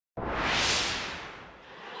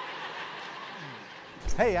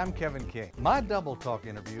Hey, I'm Kevin King. My Double Talk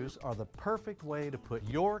interviews are the perfect way to put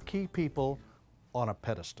your key people on a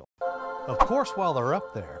pedestal. Of course, while they're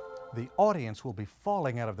up there, the audience will be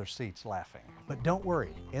falling out of their seats laughing. But don't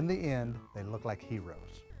worry, in the end, they look like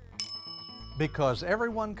heroes. Because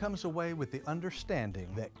everyone comes away with the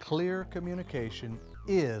understanding that clear communication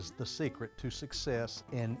is the secret to success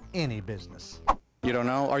in any business. You don't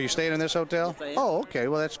know? Are you staying in this hotel? Oh, okay.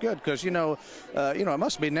 Well, that's good because, it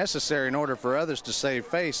must be necessary in order for others to save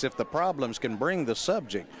face if the problems can bring the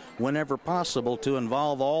subject, whenever possible, to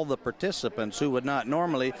involve all the participants who would not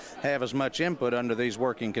normally have as much input under these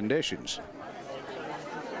working conditions.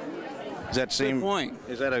 Does that seem? Good point.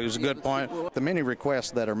 Is that a good point? The many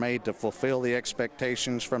requests that are made to fulfill the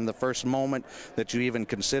expectations from the first moment that you even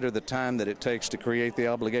consider the time that it takes to create the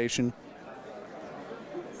obligation?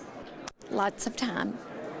 Lots of time.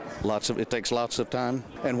 It takes lots of time.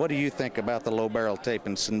 And what do you think about the low barrel tape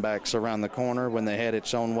and sandbags around the corner when they had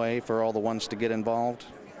its own way for all the ones to get involved?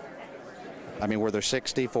 I mean, were there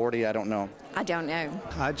 60, 40? I don't know. I don't know.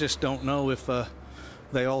 I just don't know if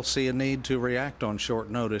they all see a need to react on short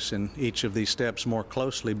notice in each of these steps more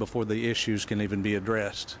closely before the issues can even be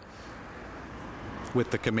addressed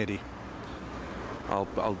with the committee.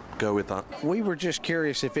 I'll go with that. We were just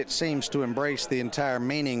curious if it seems to embrace the entire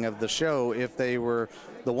meaning of the show, if they were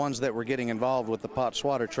the ones that were getting involved with the pot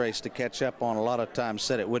swatter trace to catch up on a lot of times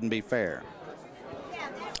said it wouldn't be fair.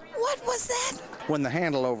 What was that? When the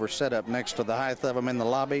handle-over set up next to the height of them in the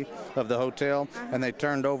lobby of the hotel, and they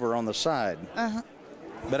turned over on the side.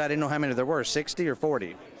 But I didn't know how many there were, 60 or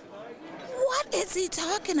 40? What is he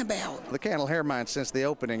talking about? The candle hair mine, since the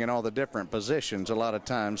opening and all the different positions, a lot of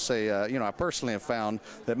times say, I personally have found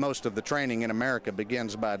that most of the training in America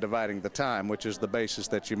begins by dividing the time, which is the basis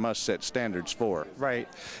that you must set standards for. Right.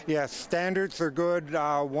 Yes, standards are good.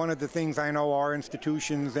 One of the things I know our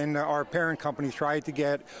institutions and our parent companies tried to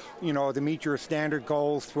get, to meet your standard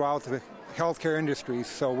goals throughout the healthcare industries,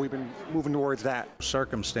 so we've been moving towards that.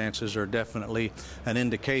 Circumstances are definitely an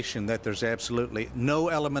indication that there's absolutely no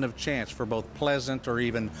element of chance for both pleasant or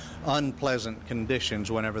even unpleasant conditions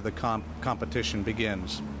whenever the competition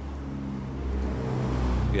begins.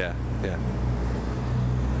 Yeah.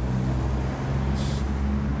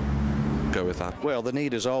 Go with that. Well, the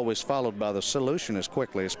need is always followed by the solution as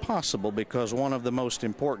quickly as possible, because one of the most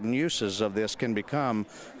important uses of this can become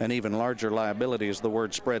an even larger liability as the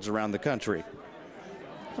word spreads around the country.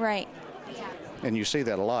 Right. And you see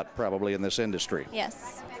that a lot probably in this industry.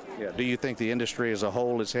 Yes. Yeah. Do you think the industry as a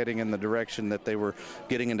whole is heading in the direction that they were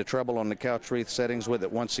getting into trouble on the couch wreath settings with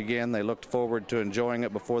it once again? They looked forward to enjoying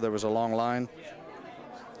it before there was a long line?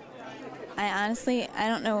 I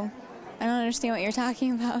don't know. I don't understand what you're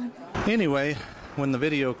talking about. Anyway, when the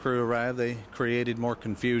video crew arrived, they created more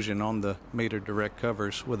confusion on the meter direct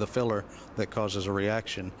covers with a filler that causes a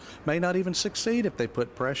reaction. May not even succeed if they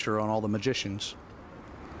put pressure on all the magicians.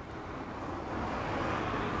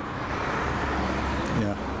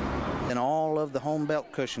 Yeah. And all of the home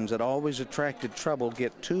belt cushions that always attracted trouble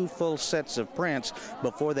get 2 full sets of prints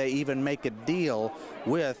before they even make a deal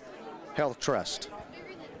with Health Trust.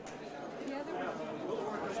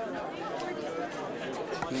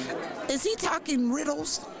 Is he talking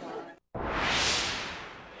riddles?